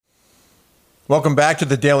Welcome back to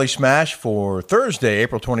the Daily Smash for Thursday,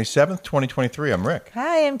 April 27th, 2023. I'm Rick.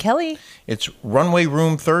 Hi, I'm Kelly. It's Runway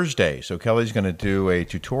Room Thursday, so Kelly's going to do a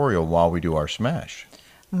tutorial while we do our smash.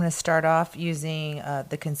 I'm going to start off using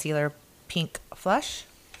the concealer Pink Flush.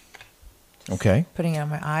 Okay. Putting it on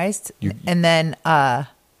my eyes. And then I'm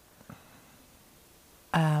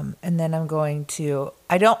going to,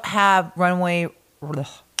 I don't have Runway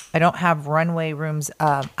Room's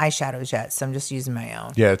eyeshadows yet, so I'm just using my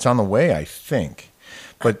own. Yeah, it's on the way, I think.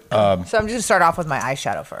 But so I'm just going to start off with my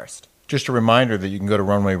eyeshadow first. Just a reminder that you can go to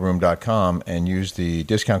runwayroom.com and use the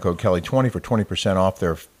discount code Kelly20 for 20% off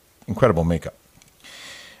their incredible makeup.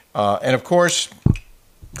 And of course,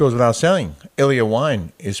 goes without saying, Ilia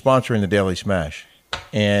Wine is sponsoring the Daily Smash.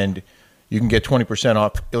 And you can get 20%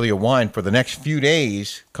 off Ilia Wine for the next few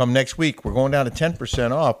days. Come next week, we're going down to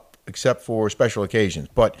 10% off, except for special occasions.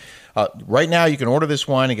 But right now, you can order this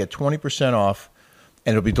wine and get 20% off,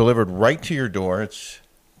 and it'll be delivered right to your door. It's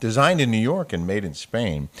designed in New York and made in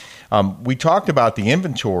Spain. We talked about the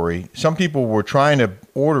inventory. Some people were trying to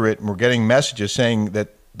order it and were getting messages saying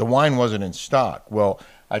that the wine wasn't in stock. Well,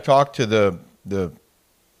 I talked to the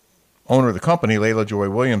owner of the company, Layla Joy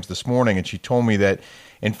Williams, this morning, and she told me that,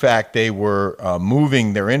 in fact, they were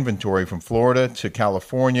moving their inventory from Florida to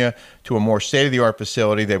California to a more state-of-the-art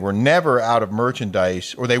facility. They were never out of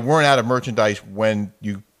merchandise, or they weren't out of merchandise when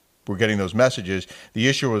you were getting those messages. The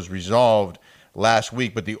issue was resolved last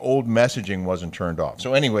week, but the old messaging wasn't turned off.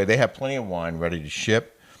 So anyway, they have plenty of wine ready to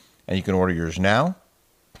ship, and you can order yours now.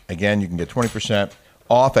 Again, you can get 20%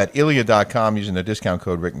 off at Ilia.com using the discount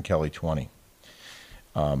code RickandKelly20.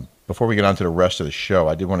 Before we get on to the rest of the show,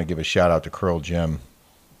 I did want to give a shout-out to Curl Jim.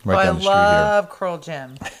 Right down the street here. I love Curl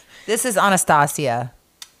Jim. This is Anastasia.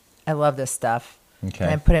 I love this stuff. Okay.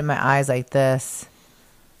 And I put it in my eyes like this.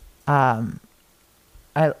 I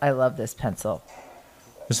love this pencil.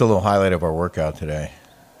 This is a little highlight of our workout today.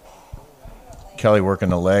 Kelly working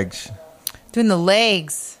the legs. Doing the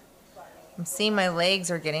legs. I'm seeing my legs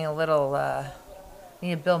are getting a little,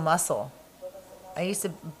 need to build muscle. I used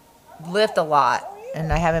to lift a lot,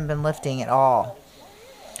 and I haven't been lifting at all.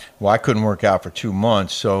 Well, I couldn't work out for 2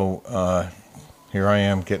 months, so here I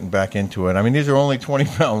am getting back into it. I mean, these are only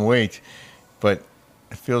 20-pound weights, but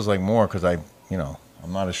it feels like more because I'm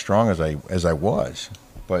not as strong as I was.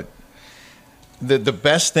 But the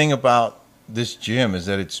best thing about this gym is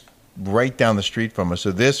that it's right down the street from us.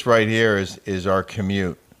 So this right here is our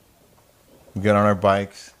commute. We get on our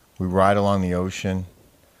bikes, we ride along the ocean.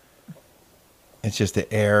 It's just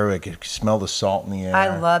the air. I can smell the salt in the air.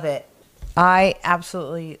 I love it. I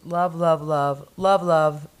absolutely love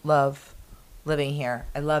living here.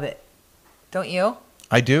 I love it. Don't you?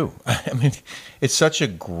 I do. I mean, it's such a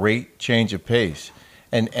great change of pace.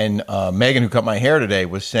 And Megan, who cut my hair today,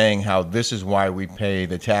 was saying how this is why we pay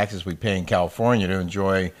the taxes we pay in California to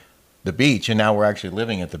enjoy the beach, and now we're actually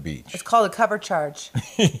living at the beach. It's called a cover charge.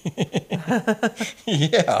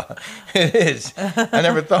 Yeah, it is. I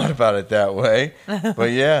never thought about it that way.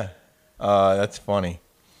 But yeah, that's funny.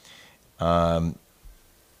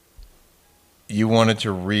 You wanted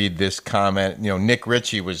to read this comment. Nick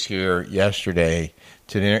Ritchie was here yesterday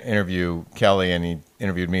to interview Kelly, and he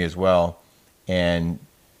interviewed me as well. And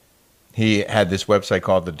he had this website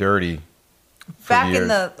called The Dirty. Back in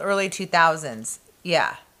the early 2000s.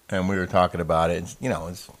 Yeah. And we were talking about it.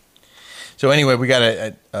 So anyway, we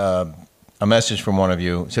got a message from one of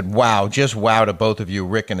you. It said, wow, just wow to both of you,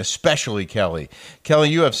 Rick, and especially Kelly. Kelly,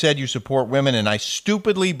 you have said you support women, and I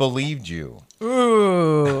stupidly believed you.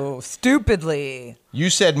 Ooh, stupidly. You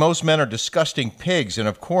said most men are disgusting pigs, and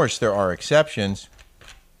of course there are exceptions.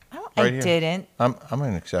 I didn't. I'm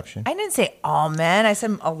an exception. I didn't say all men. I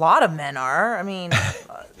said a lot of men are. I mean...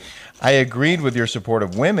 I agreed with your support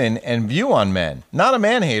of women and view on men. Not a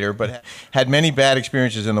man-hater, but had many bad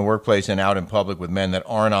experiences in the workplace and out in public with men that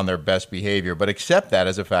aren't on their best behavior, but accept that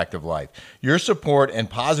as a fact of life. Your support and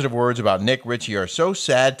positive words about Nick Ritchie are so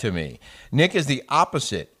sad to me. Nick is the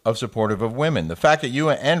opposite of supportive of women. The fact that you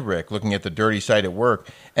and Rick, looking at the dirty site at work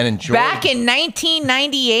and enjoying... Back in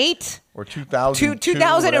 1998? Or 2000,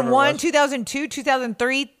 2001, 2002,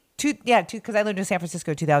 2003, because I lived in San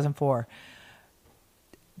Francisco 2004.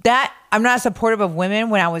 That I'm not supportive of women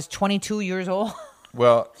when I was 22 years old.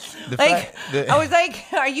 Well, I was like,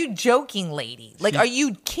 "Are you joking, lady? Like, are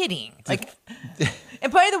you kidding?" Like,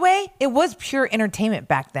 and by the way, it was pure entertainment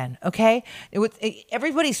back then. Okay,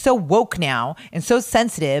 everybody's so woke now and so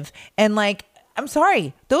sensitive, and like, I'm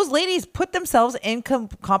sorry, those ladies put themselves in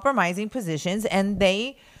compromising positions, and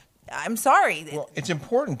I'm sorry. Well, it's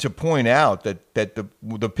important to point out that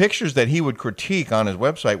the pictures that he would critique on his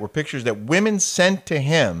website were pictures that women sent to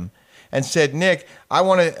him and said, Nick, I'm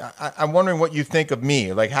wondering what you think of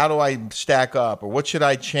me. Like, how do I stack up, or what should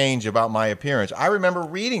I change about my appearance? I remember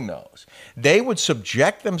reading those. They would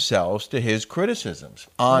subject themselves to his criticisms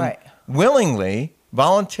willingly,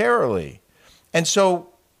 voluntarily. And so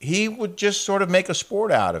he would just sort of make a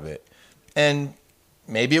sport out of it. And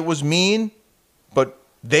maybe it was mean, but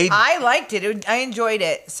I liked it. I enjoyed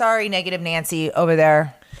it. Sorry, Negative Nancy over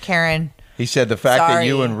there, Karen. He said the fact that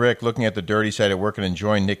you and Rick, looking at the dirty side at work and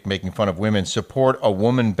enjoying Nick making fun of women, support a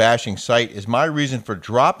woman-bashing site is my reason for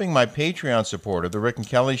dropping my Patreon support of the Rick and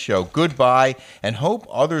Kelly Show. Goodbye, and hope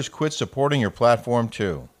others quit supporting your platform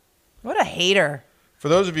too. What a hater. For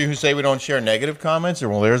those of you who say we don't share negative comments,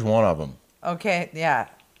 well, there's one of them. Okay, yeah.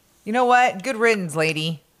 You know what? Good riddance,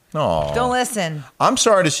 lady. Aw. Don't listen. I'm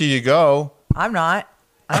sorry to see you go. I'm not.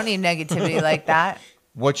 I don't need negativity like that.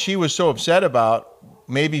 What she was so upset about,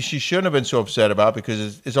 maybe she shouldn't have been so upset about,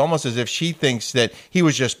 because it's almost as if she thinks that he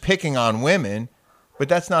was just picking on women, but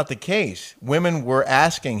that's not the case. Women were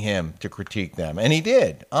asking him to critique them, and he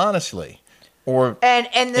did, honestly.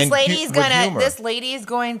 And this lady is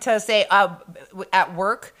going to say at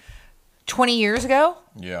work 20 years ago?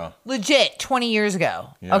 Yeah. Legit 20 years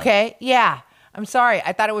ago. Yeah. Okay? Yeah. I'm sorry.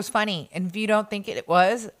 I thought it was funny. And if you don't think it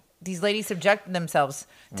was, these ladies subjected themselves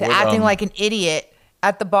to acting like an idiot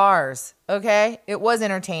at the bars. Okay? It was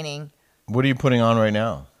entertaining. What are you putting on right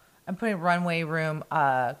now? I'm putting Runway Room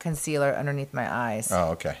concealer underneath my eyes.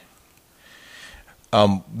 Oh, okay.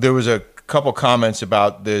 There was a couple comments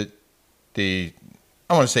about the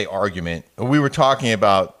I want to say argument. We were talking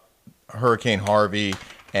about Hurricane Harvey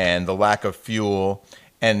and the lack of fuel,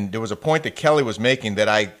 and there was a point that Kelly was making that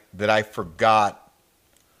I forgot.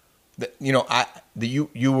 That,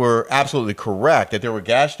 you were absolutely correct that there were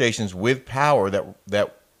gas stations with power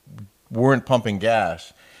that weren't pumping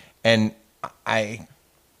gas, and I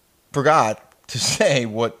forgot to say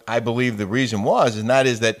what I believe the reason was, and that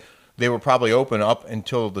is that they were probably open up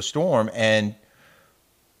until the storm and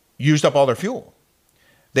used up all their fuel.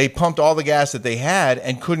 They pumped all the gas that they had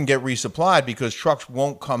and couldn't get resupplied because trucks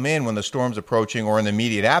won't come in when the storm's approaching or in the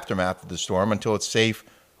immediate aftermath of the storm until it's safe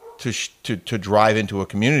to drive into a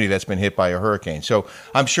community that's been hit by a hurricane. So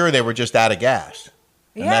I'm sure they were just out of gas.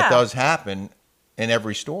 And that does happen in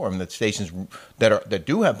every storm, that stations that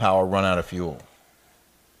do have power run out of fuel.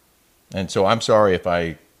 And so I'm sorry if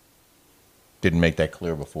I didn't make that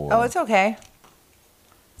clear before. Oh, it's okay.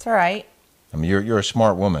 It's all right. I mean, you're a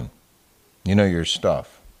smart woman. You know your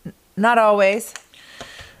stuff. Not always.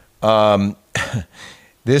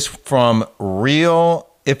 This from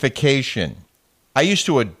Realification. I used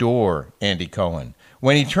to adore Andy Cohen.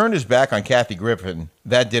 When he turned his back on Kathy Griffin,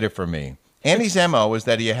 that did it for me. Andy's MO is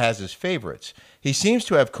that he has his favorites. He seems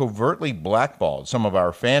to have covertly blackballed some of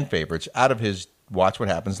our fan favorites out of his Watch What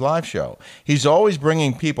Happens live show. He's always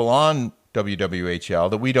bringing people on WWHL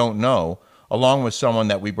that we don't know, along with someone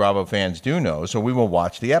that we Bravo fans do know, so we will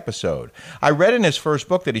watch the episode. I read in his first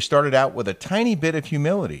book that he started out with a tiny bit of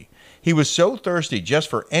humility. He was so thirsty just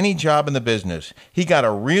for any job in the business. He got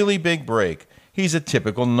a really big break. He's a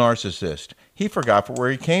typical narcissist. He forgot where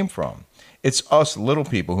he came from. It's us little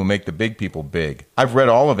people who make the big people big. I've read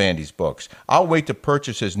all of Andy's books. I'll wait to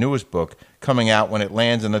purchase his newest book coming out when it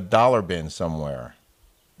lands in the dollar bin somewhere.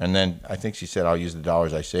 And then I think she said I'll use the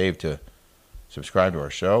dollars I saved to subscribe to our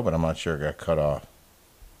show, but I'm not sure it got cut off.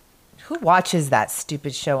 Who watches that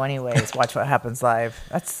stupid show anyways? Watch What Happens Live.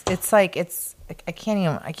 I can't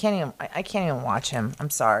even watch him. I'm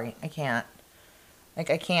sorry. I can't. I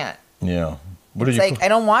can't. Yeah. I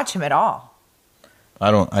don't watch him at all. I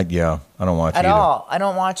don't watch at either. all. I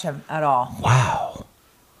don't watch him at all. Wow.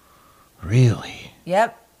 Really?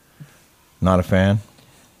 Yep. Not a fan?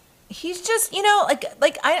 He's just,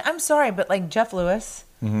 I'm sorry, but like Jeff Lewis,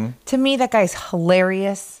 to me, that guy's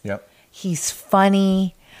hilarious. Yep. He's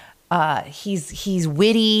funny. He's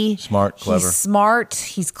witty. Smart, clever. He's smart.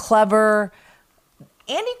 He's clever.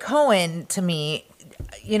 Andy Cohen, to me,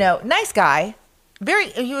 nice guy.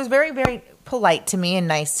 He was very, very polite to me and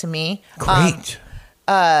nice to me. Great.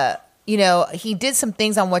 He did some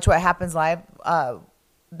things on Watch What Happens Live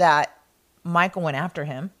that Michael went after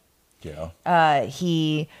him. Yeah.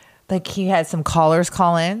 He had some callers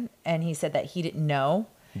call in, and he said that he didn't know.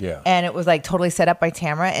 Yeah. And it was like totally set up by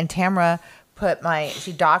Tamara, and Tamara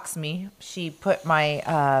she doxed me. She put my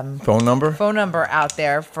phone number out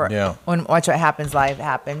there for when Watch What Happens Live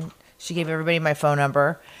happened. She gave everybody my phone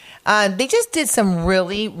number. They just did some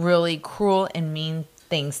really, really cruel and mean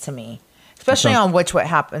things to me, especially on Watch What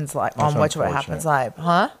Happens Live.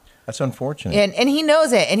 Huh? That's unfortunate. And he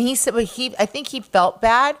knows it. And he said, I think he felt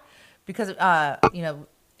bad because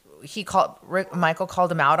Michael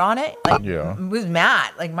called him out on it. Like, Yeah. he was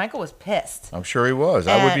mad. Like, Michael was pissed. I'm sure he was.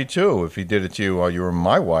 I would be too if he did it to you while you were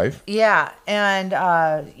my wife. Yeah, and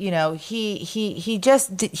he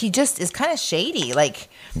just is kind of shady. Like,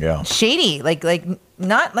 Yeah. shady. Like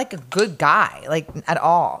not like a good guy. Like at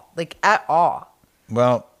all.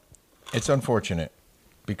 Well, it's unfortunate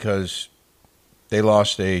because they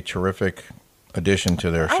lost a terrific addition to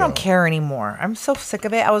their show. I don't care anymore. I'm so sick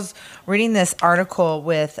of it. I was reading this article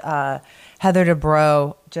with Heather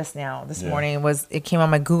Dubrow just now this morning. It came on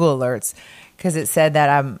my Google alerts because it said that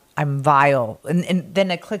I'm vile, and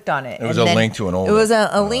then I clicked on it. It was a link to an old. It was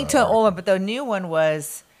a link to an old one, but the new one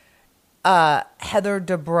was Heather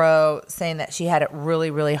Dubrow saying that she had it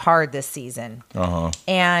really, really hard this season.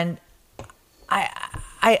 And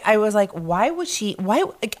I was like, why would she? Why?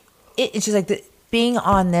 Like, it's just like being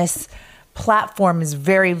on this platform is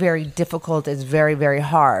very, very difficult. It's very, very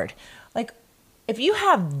hard. Like, if you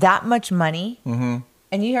have that much money and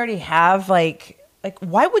you already have like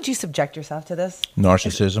why would you subject yourself to this?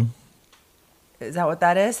 Narcissism. Is that what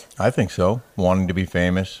that is? I think so. Wanting to be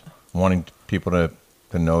famous, wanting people to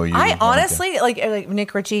know you. I honestly like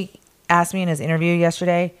Nick Ritchie asked me in his interview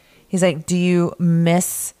yesterday. He's like, "Do you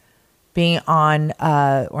miss being on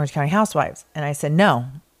Orange County Housewives?" And I said, "No,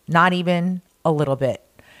 not even a little bit."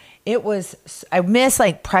 I miss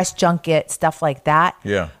like press junket stuff like that.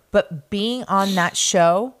 Yeah. But being on that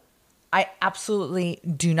show, I absolutely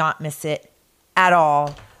do not miss it at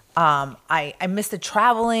all. I miss the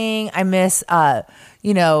traveling. I miss,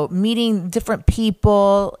 meeting different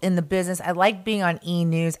people in the business. I like being on E!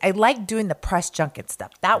 News. I like doing the press junket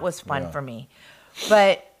stuff. That was fun for me.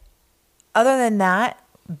 But other than that,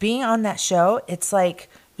 being on that show, it's like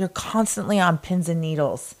you're constantly on pins and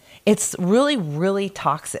needles. It's really, really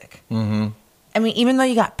toxic. I mean, even though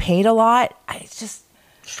you got paid a lot, it's just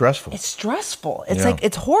stressful. It's stressful. It's like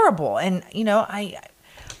it's horrible. And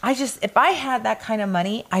I just, if I had that kind of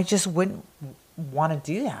money, I just wouldn't want to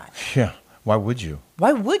do that. Yeah. Why would you?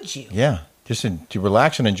 Why would you? Yeah. Just to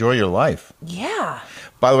relax and enjoy your life. Yeah.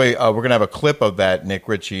 By the way, we're going to have a clip of that Nick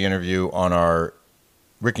Ritchie interview on our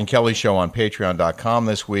Rick and Kelly show on patreon.com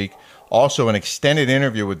this week. Also, an extended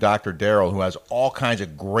interview with Dr. Daryl, who has all kinds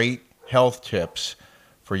of great health tips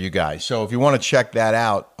for you guys. So if you want to check that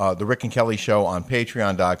out, the Rick and Kelly show on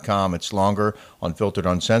patreon.com. It's longer, unfiltered,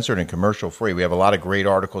 uncensored, and commercial-free. We have a lot of great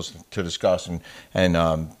articles to discuss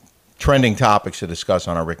and trending topics to discuss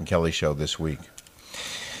on our Rick and Kelly show this week.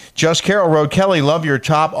 Just Carol wrote, Kelly, love your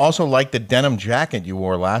top. Also like the denim jacket you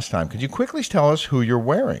wore last time. Could you quickly tell us who you're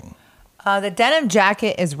wearing? The denim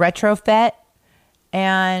jacket is Retrofit.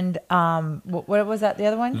 And what was that? The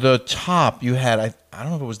other one? The top you had, I don't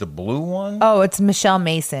know if it was the blue one. Oh, it's Michelle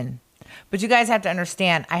Mason. But you guys have to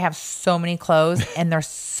understand, I have so many clothes, and they're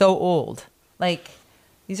so old. Like,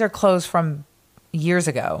 these are clothes from years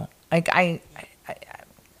ago. Like, I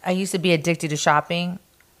used to be addicted to shopping.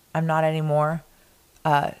 I'm not anymore.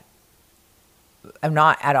 I'm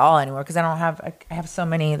not at all anymore because I have so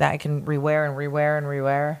many that I can rewear and rewear and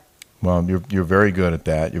rewear. Well, you're very good at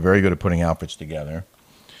that. You're very good at putting outfits together.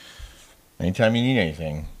 Anytime you need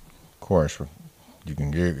anything, of course, you're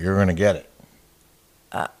going to get it.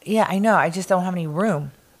 Yeah, I know. I just don't have any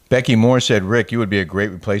room. Becky Moore said, Rick, you would be a great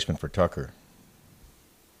replacement for Tucker.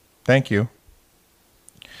 Thank you.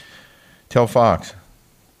 Tell Fox.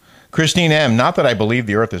 Christine M., not that I believe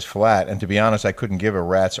the earth is flat, and to be honest, I couldn't give a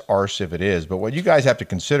rat's arse if it is, but what you guys have to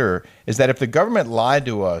consider is that if the government lied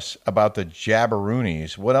to us about the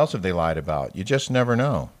jabberoonies, what else have they lied about? You just never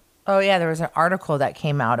know. Oh, yeah, there was an article that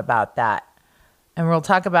came out about that, and we'll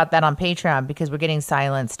talk about that on Patreon because we're getting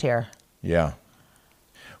silenced here. Yeah.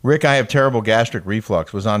 Rick, I have terrible gastric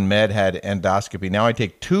reflux, was on med, had endoscopy. Now I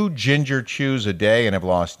take 2 ginger chews a day and have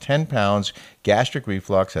lost 10 pounds. Gastric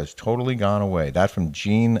reflux has totally gone away. That from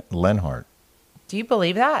Jean Lenhart. Do you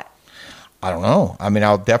believe that? I don't know. I mean,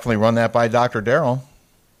 I'll definitely run that by Dr. Daryl.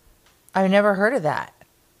 I've never heard of that.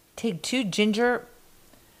 Take 2 ginger.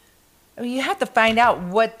 I mean, you have to find out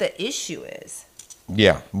what the issue is.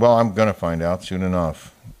 Yeah. Well, I'm going to find out soon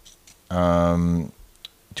enough. Do you want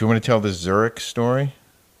me to tell this Zurich story?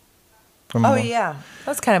 Yeah.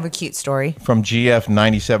 That's kind of a cute story. From GF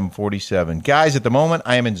 9747. Guys, at the moment,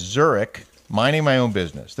 I am in Zurich, minding my own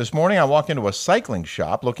business. This morning, I walked into a cycling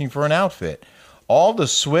shop looking for an outfit. All the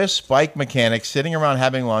Swiss bike mechanics sitting around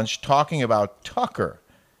having lunch talking about Tucker,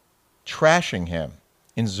 trashing him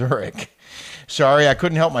in Zurich. Sorry, I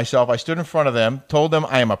couldn't help myself. I stood in front of them, told them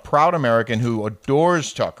I am a proud American who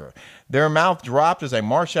adores Tucker. Their mouth dropped as I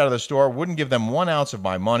marched out of the store, wouldn't give them 1 ounce of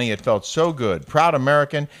my money. It felt so good. Proud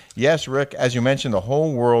American. Yes, Rick, as you mentioned, the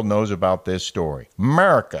whole world knows about this story.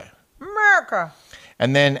 America.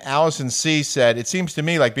 And then Allison C. said, it seems to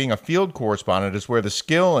me like being a field correspondent is where the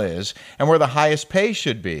skill is and where the highest pay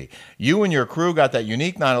should be. You and your crew got that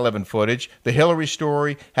unique 9/11 footage, the Hillary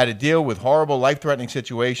story, had to deal with horrible, life-threatening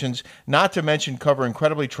situations, not to mention cover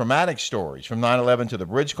incredibly traumatic stories from 9/11 to the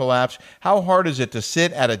bridge collapse. How hard is it to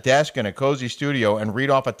sit at a desk in a cozy studio and read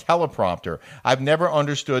off a teleprompter? I've never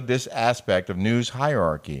understood this aspect of news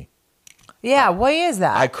hierarchy. Yeah, why is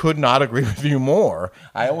that? I could not agree with you more.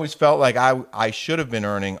 I always felt like I should have been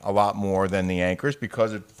earning a lot more than the anchors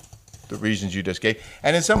because of the reasons you just gave.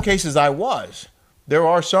 And in some cases, I was. There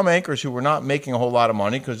are some anchors who were not making a whole lot of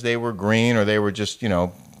money because they were green or they were just,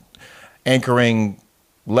 anchoring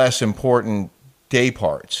less important day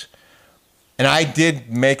parts. And I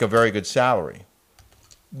did make a very good salary.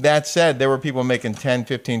 That said, there were people making 10,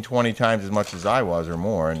 15, 20 times as much as I was or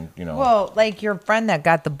more. And, Well, like your friend that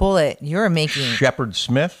got the bullet, you're making... Shepard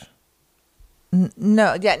Smith?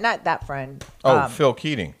 No, yeah, not that friend. Oh, Phil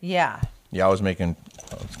Keating. Yeah. Yeah, I was making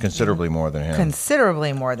considerably more than him.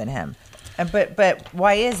 Considerably more than him. But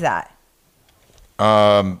why is that?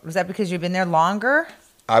 Was that because you've been there longer?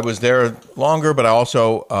 I was there longer, but I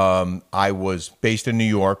also I was based in New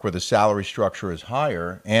York where the salary structure is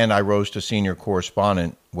higher, and I rose to senior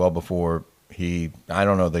correspondent well before I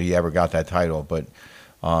don't know that he ever got that title, but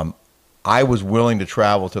I was willing to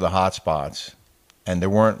travel to the hot spots, and there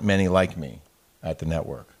weren't many like me at the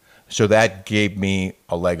network. So that gave me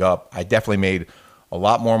a leg up. I definitely made a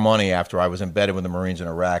lot more money after I was embedded with the Marines in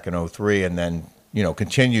Iraq in 2003, and then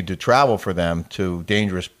continued to travel for them to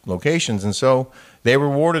dangerous locations, and so they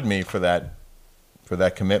rewarded me for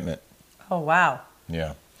that commitment. Oh, wow.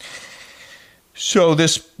 Yeah. So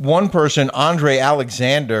this one person, Andre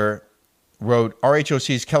Alexander, wrote,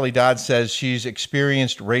 RHOC's Kelly Dodd says she's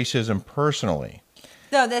experienced racism personally.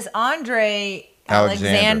 No, this Andre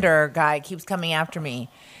Alexander guy keeps coming after me.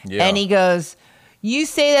 Yeah. And he goes, you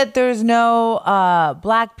say that there's no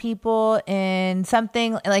black people in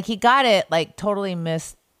something, like he got it like totally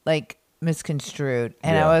misconstrued.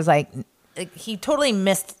 And Yeah. I was like he totally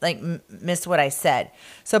missed what I said.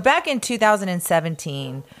 So back in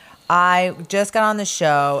 2017, I just got on the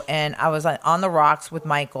show and I was on the rocks with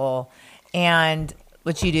Michael, and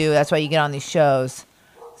what you do, that's why you get on these shows.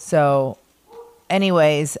 So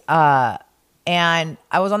anyways, and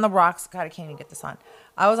I was on the rocks. God, I can't even get this on.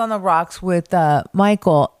 I was on the rocks with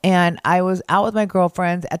Michael, and I was out with my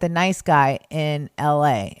girlfriends at the Nice Guy in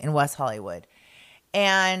LA, in West Hollywood.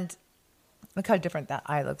 And look how different that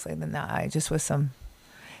eye looks like than that eye, just with some.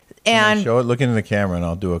 And show it, look into the camera, and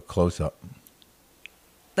I'll do a close-up.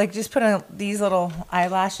 Like just putting these little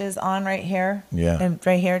eyelashes on right here. Yeah. And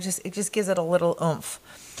right here, it just gives it a little oomph.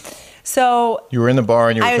 So you were in the bar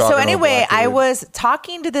and you were talking so to a anyway, black dude. I was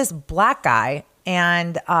talking to this black guy,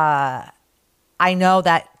 and I know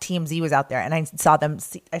that TMZ was out there, and I saw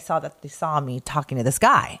that they saw me talking to this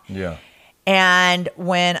guy. Yeah. And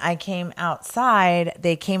when I came outside,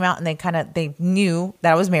 they came out and they knew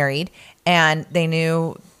that I was married, and they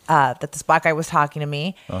knew that this black guy was talking to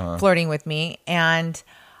me, flirting with me, and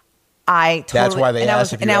I totally, that's why they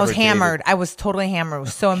asked if you and I was ever hammered. dated. I was totally hammered. It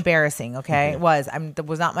was so embarrassing. Okay, it was. It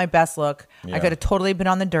was not my best look. Yeah. I could have totally been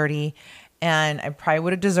on the dirty, and I probably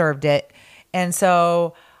would have deserved it. And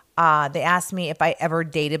so they asked me if I ever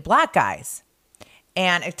dated black guys,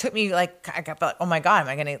 and it took me I felt like, oh my god, am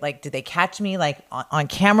I gonna did they catch me on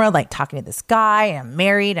camera talking to this guy? And I'm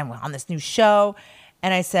married. I'm on this new show,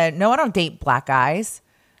 and I said no, I don't date black guys.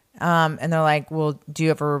 And they're like, well, do you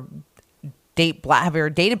ever have you ever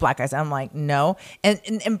dated black guys? I'm like, no.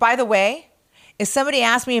 And by the way, if somebody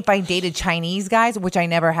asked me if I dated Chinese guys, which I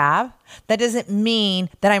never have, that doesn't mean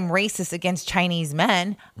that I'm racist against Chinese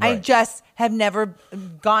men. Right. I just have never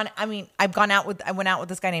gone. I mean, I went out with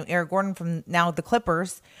this guy named Eric Gordon from now the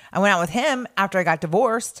Clippers. I went out with him after I got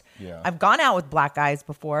divorced. Yeah. I've gone out with black guys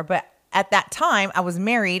before, but at that time I was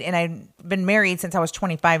married, and I'd been married since I was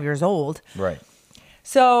 25 years old. Right.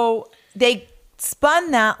 So they spun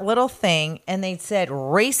that little thing, and they said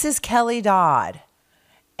racist Kelly Dodd,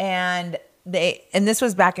 and this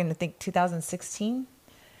was back in I think 2016.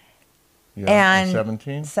 Yeah. And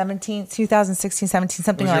 2016, 17,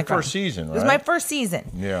 something like that. It was your first season, right? It was my first season.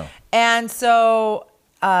 Yeah. And so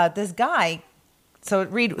this guy,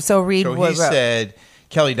 Reed So was he said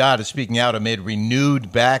Kelly Dodd is speaking out amid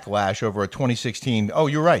renewed backlash over a 2016. Oh,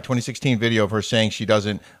 you're right. 2016 video of her saying she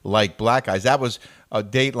doesn't like black guys. That was a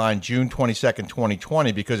Dateline June 22nd,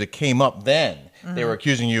 2020, because it came up then. Mm-hmm. They were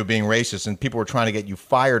accusing you of being racist, and people were trying to get you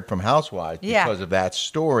fired from Housewives because of that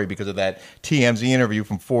story, because of that TMZ interview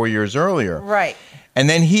from 4 years earlier. Right. And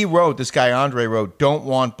then this guy Andre wrote, don't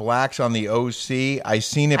want blacks on the OC. I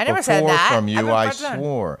seen it I never said before that. from you, I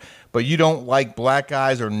swore. but you don't like black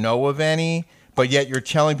guys or know of any, but yet you're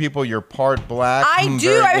telling people you're part black. I do.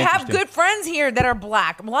 Very I have interesting. good friends here that are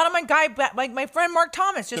black. A lot of like my friend Mark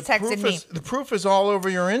Thomas just texted me. The proof is all over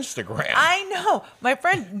your Instagram. I know. My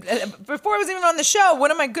friend, before I was even on the show,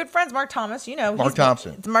 one of my good friends, Mark Thomas, Mark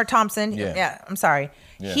Thompson. It's Mark Thompson. Yeah. I'm sorry.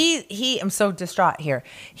 Yeah. I'm so distraught here.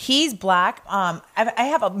 He's black. I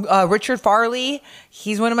have a Richard Farley.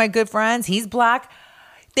 He's one of my good friends. He's black.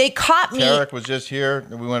 They caught me. Tarek was just here.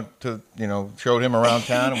 We went to, showed him around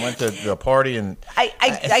town and went to the party. And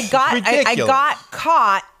I got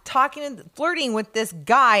caught flirting with this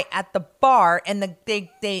guy at the bar, and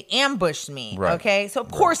they ambushed me. Right. Okay, so of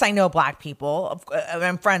course I know black people.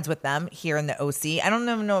 I'm friends with them here in the OC. I don't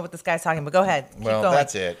even know what this guy's talking about. Go ahead. Keep well, going.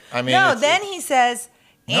 that's it. I mean, no. Then he says,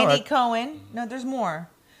 No, Andy Cohen. No, there's more.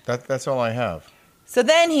 That's all I have. So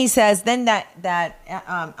then he says,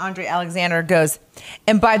 that Andre Alexander goes,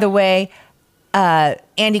 and by the way,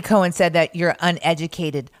 Andy Cohen said that you're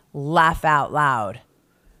uneducated. Laugh out loud.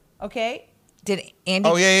 Okay? Did Andy?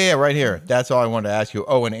 Oh, yeah, right here. That's all I wanted to ask you.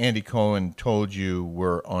 Oh, and Andy Cohen told you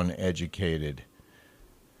we're uneducated.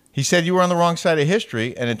 He said you were on the wrong side of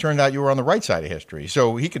history, and it turned out you were on the right side of history.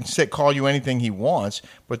 So he can call you anything he wants,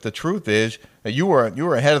 but the truth is that you were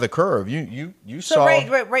ahead of the curve. You So saw.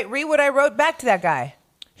 right. Read what I wrote back to that guy.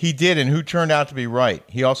 He did, and who turned out to be right.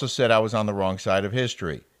 He also said I was on the wrong side of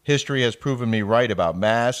history. History has proven me right about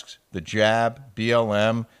masks, the jab,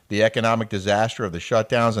 BLM, the economic disaster of the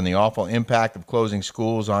shutdowns, and the awful impact of closing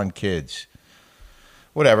schools on kids.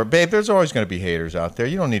 Whatever, babe, there's always going to be haters out there.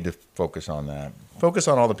 You don't need to focus on that. Focus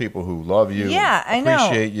on all the people who love you,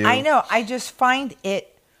 appreciate you. I know. I just find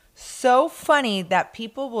it so funny that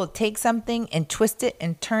people will take something and twist it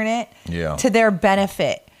and turn it to their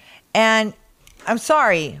benefit. And I'm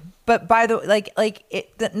sorry, but by the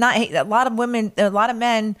a lot of women, a lot of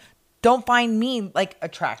men don't find me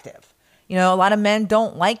attractive. A lot of men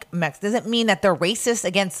don't like Mex. Doesn't mean that they're racist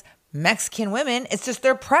against Mexican women. It's just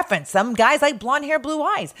their preference. Some guys like blonde hair, blue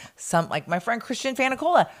eyes. Some, like my friend Christian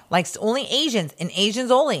Fanicola, likes only Asians and Asians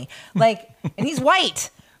only. And he's white,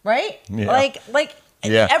 right?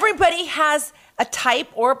 Yeah. Everybody has a type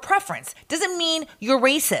or a preference. Doesn't mean you're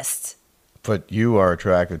racist. But you are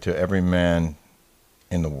attracted to every man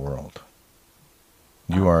in the world.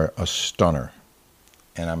 You are a stunner.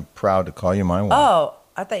 And I'm proud to call you my wife. Oh,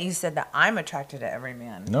 I thought you said that I'm attracted to every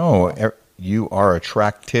man. No, you are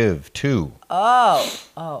attractive too.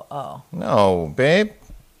 Oh. No, babe.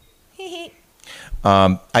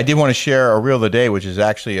 I did want to share a reel of the day, which is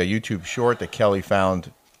actually a YouTube short that Kelly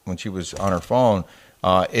found when she was on her phone.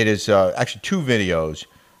 It is actually 2 videos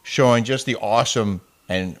showing just the awesome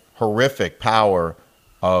and horrific power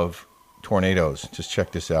of tornadoes. Just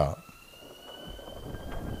check this out.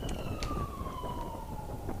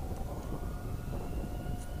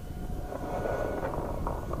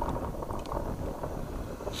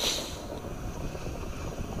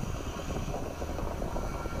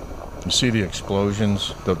 You see the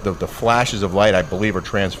explosions, the flashes of light, I believe, are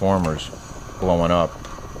transformers blowing up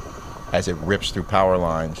as it rips through power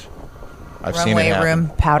lines. I've seen it happen. Runway room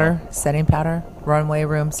powder, setting powder. Runway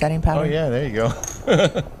room setting powder. Oh, yeah, there you go.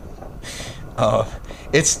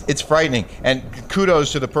 It's frightening. And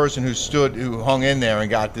kudos to the person who hung in there and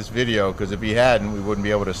got this video, because if he hadn't, we wouldn't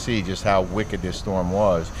be able to see just how wicked this storm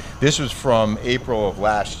was. This was from April of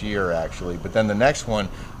last year, actually. But then the next one,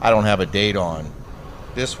 I don't have a date on.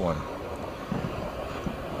 This one.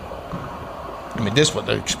 I mean,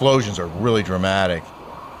 the explosions are really dramatic.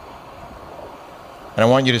 And I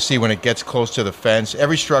want you to see when it gets close to the fence,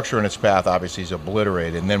 every structure in its path obviously is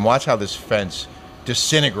obliterated. And then watch how this fence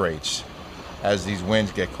disintegrates as these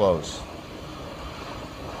winds get close.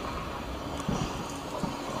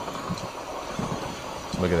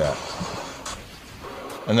 Look at that.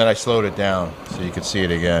 And then I slowed it down so you could see it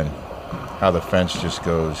again, how the fence just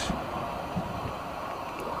goes.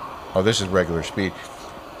 Oh, this is regular speed.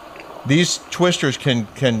 These twisters can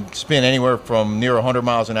spin anywhere from near 100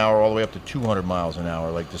 miles an hour all the way up to 200 miles an hour,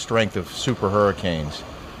 like the strength of super hurricanes.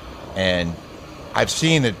 And I've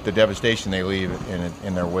seen the devastation they leave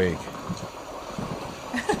in their wake.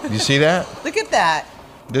 You see that? Look at that.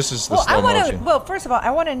 This is the slow motion. Well, first of all, I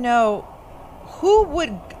want to know who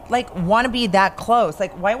would want to be that close.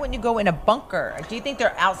 Why wouldn't you go in a bunker? Do you think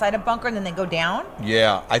they're outside a bunker and then they go down?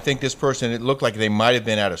 Yeah, I think this person, it looked like they might have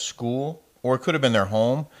been at a school, or it could have been their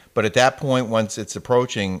home. But at that point, once it's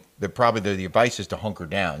approaching, the advice is to hunker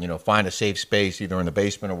down. Find a safe space, either in the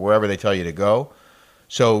basement or wherever they tell you to go.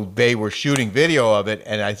 So they were shooting video of it,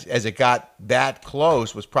 and as it got that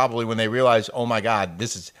close was probably when they realized, oh my God,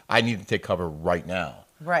 I need to take cover right now.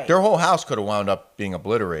 Right. Their whole house could have wound up being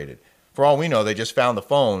obliterated. For all we know, they just found the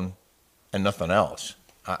phone and nothing else.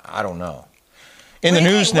 I don't know. In What the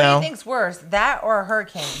do you news think- What now, do you think's worse, that or a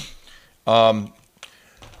hurricane?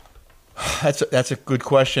 that's a good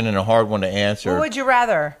question and a hard one to answer. What would you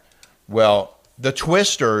rather? Well, the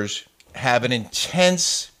twisters have an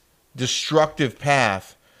intense, destructive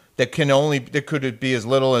path that could be as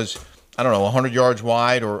little as, I don't know, 100 yards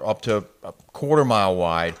wide or up to a quarter mile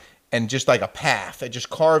wide, and just like a path. It just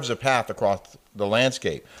carves a path across the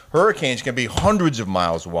landscape. Hurricanes can be hundreds of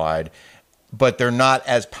miles wide, but they're not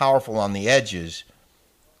as powerful on the edges.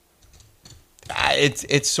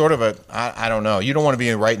 It's sort of I don't know. You don't want to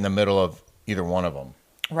be right in the middle of either one of them.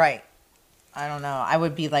 Right. I don't know. I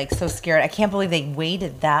would be like so scared. I can't believe they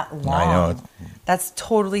waited that long. I know. That's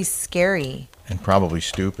totally scary. And probably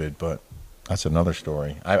stupid, but that's another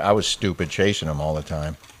story. I was stupid chasing them all the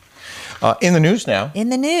time. In the news now. In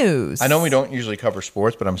the news. I know we don't usually cover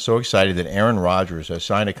sports, but I'm so excited that Aaron Rodgers has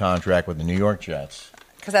signed a contract with the New York Jets.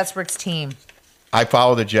 Because that's Rick's team. I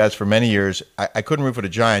followed the Jets for many years. I couldn't root for the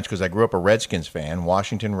Giants because I grew up a Redskins fan,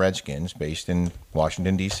 Washington Redskins, based in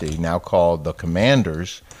Washington, D.C., now called the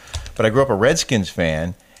Commanders. But I grew up a Redskins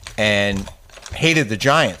fan and hated the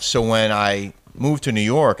Giants. So when I moved to New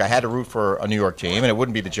York, I had to root for a New York team, and it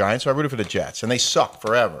wouldn't be the Giants, so I rooted for the Jets. And they sucked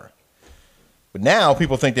forever. But now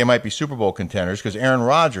people think they might be Super Bowl contenders because Aaron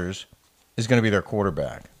Rodgers is going to be their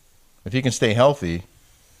quarterback. If he can stay healthy.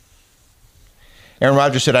 Aaron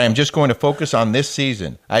Rodgers said, I am just going to focus on this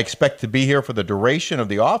season. I expect to be here for the duration of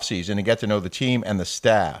the offseason and get to know the team and the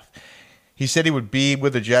staff. He said he would be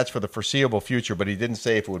with the Jets for the foreseeable future, but he didn't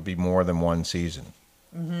say if it would be more than one season.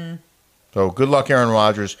 Mm-hmm. So good luck, Aaron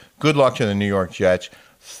Rodgers. Good luck to the New York Jets.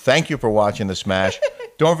 Thank you for watching The Smash.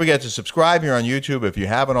 Don't forget to subscribe here on YouTube if you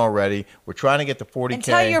haven't already. We're trying to get to 40K. And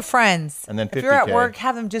tell your friends. And then 50K. If you're at work,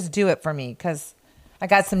 have them just do it for me because I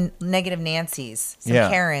got some negative Nancys, some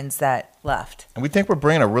Karens that left. And we think we're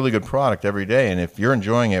bringing a really good product every day. And if you're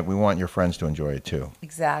enjoying it, we want your friends to enjoy it too.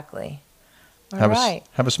 Exactly. All Have right.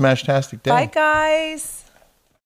 Have a smash-tastic day. Bye, guys.